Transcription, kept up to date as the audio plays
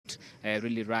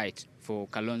really right for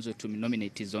Kalonzo to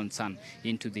nominate his own son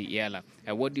into the EALA.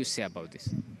 What do you say about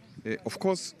this? Of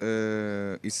course,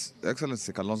 His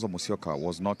Excellency Kalonzo Musyoka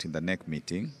was not in the NEC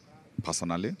meeting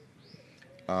personally.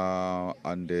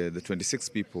 And the 26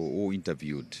 people who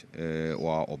interviewed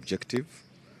were objective.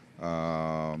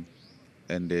 And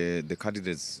the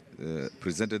candidates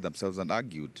presented themselves and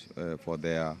argued for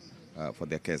their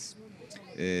case.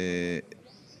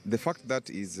 The fact that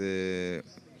is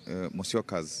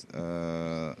Musyoka's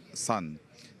son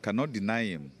cannot deny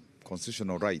him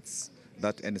constitutional rights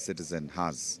that any citizen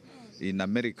has. In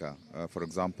America, for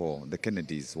example, the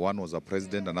Kennedys, one was a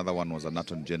president, another one was an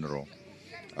attorney general.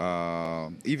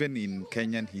 Even in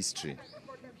Kenyan history,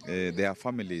 there are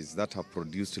families that have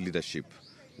produced leadership,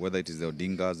 whether it is the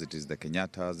Odingas, it is the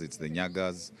Kenyattas, it's the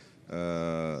Nyagas.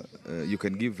 You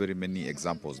can give very many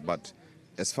examples, but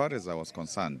as far as I was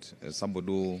concerned, as somebody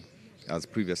who has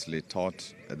previously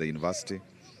taught at the university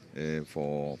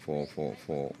for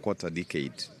quite a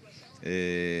decade,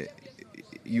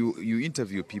 you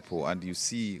interview people and you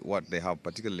see what they have,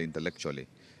 particularly intellectually.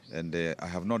 And I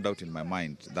have no doubt in my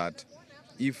mind that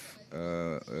if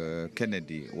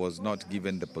Kennedy was not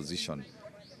given the position,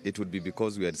 it would be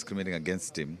because we are discriminating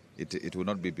against him. It would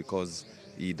not be because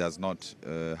he does not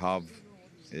have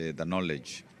the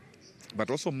knowledge. But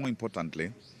also more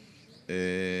importantly,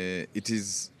 it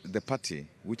is the party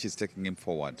which is taking him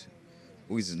forward,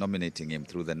 who is nominating him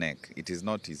through the NEC. It is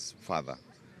not his father.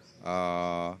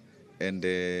 And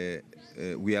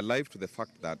we are alive to the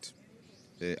fact that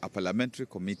a parliamentary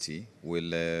committee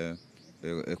will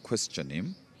question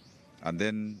him, and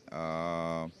then,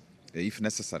 if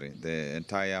necessary, the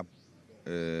entire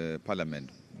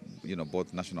parliament,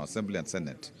 both National Assembly and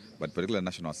Senate, but particularly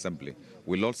National Assembly,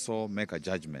 will also make a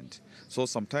judgment. So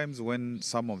sometimes when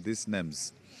some of these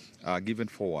names are given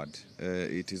forward,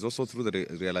 it is also through the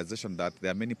realization that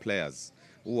there are many players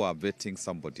who are vetting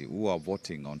somebody, who are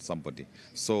voting on somebody.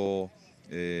 So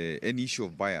any issue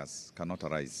of bias cannot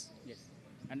arise. Yes.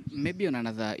 And maybe on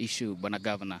another issue, Bwana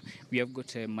Governor, we have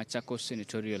got a Machakos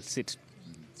senatorial seat,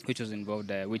 which involved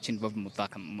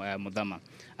Mudhama.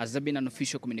 Has there been an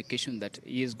official communication that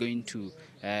he is going to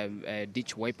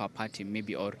ditch Wiper Party,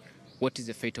 maybe, or what is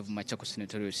the fate of Machakos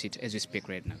senatorial seat as we speak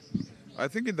right now? I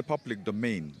think in the public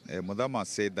domain, Mudhama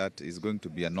said that he's going to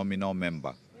be a nominal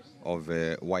member of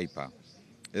Wiper.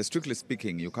 Strictly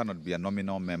speaking, you cannot be a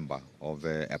nominal member of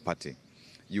a party.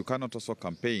 You cannot also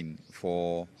campaign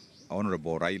for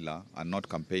Honorable Raila and not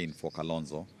campaign for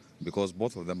Kalonzo, because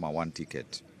both of them are one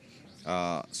ticket.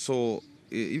 So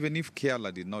even if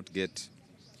EALA did not get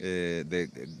the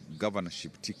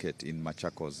governorship ticket in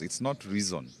Machakos, it's not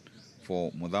reason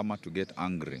for Mudhama to get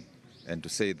angry and to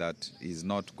say that he's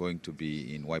not going to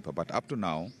be in Wiper. But up to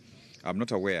now, I'm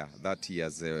not aware that he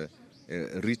has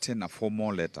written a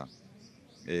formal letter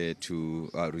to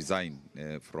resign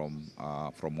from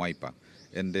Wiper.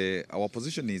 And our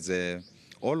position is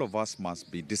all of us must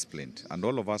be disciplined and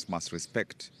all of us must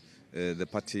respect the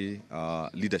party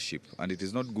leadership. And it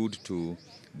is not good to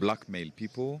blackmail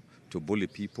people, to bully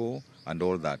people and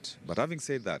all that. But having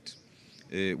said that,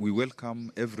 we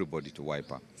welcome everybody to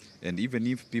Wiper. And even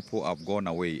if people have gone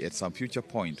away, at some future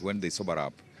point when they sober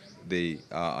up, they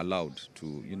are allowed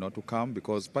to, to come,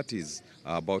 because parties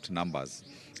are about numbers.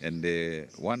 And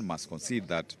one must concede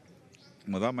that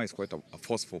Mudhama is quite a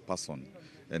forceful person.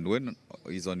 And when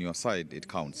he's on your side, it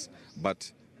counts.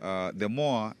 But the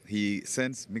more he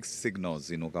sends mixed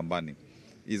signals in Ukambani,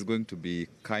 he's going to be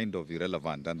kind of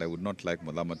irrelevant. And I would not like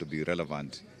Mudhama to be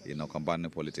relevant in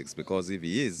Ukambani politics, because if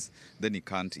he is, then he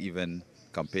can't even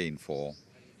campaign for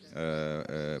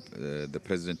the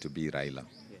president to be Raila.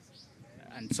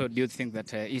 And so do you think that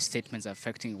his statements are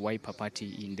affecting Wiper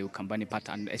Party in the Ukambani part,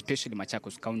 and especially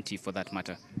Machakos County for that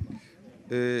matter?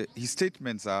 His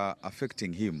statements are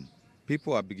affecting him.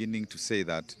 People are beginning to say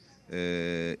that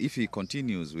if he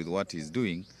continues with what he's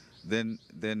doing, then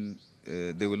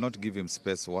they will not give him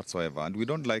space whatsoever. And we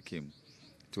don't like him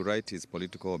to write his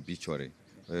political obituary.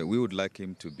 We would like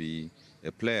him to be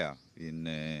a player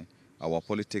in our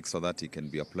politics, so that he can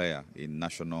be a player in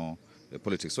national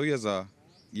politics. So he has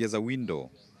a window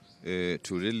to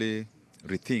really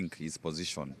rethink his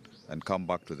position and come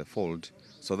back to the fold,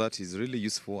 so that he's really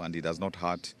useful and he does not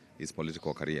hurt his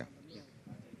political career.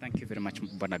 Thank you very much,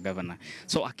 Bwana Governor.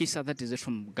 So, Akisa, that is it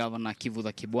from Governor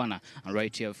Kivutha Kibwana, and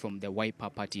right here from the Wiper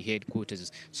Party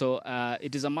headquarters. So,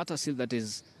 it is a matter still that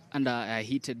is under a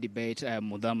heated debate,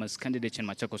 Mudhama's candidature in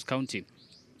Machakos County,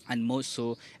 and more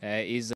so is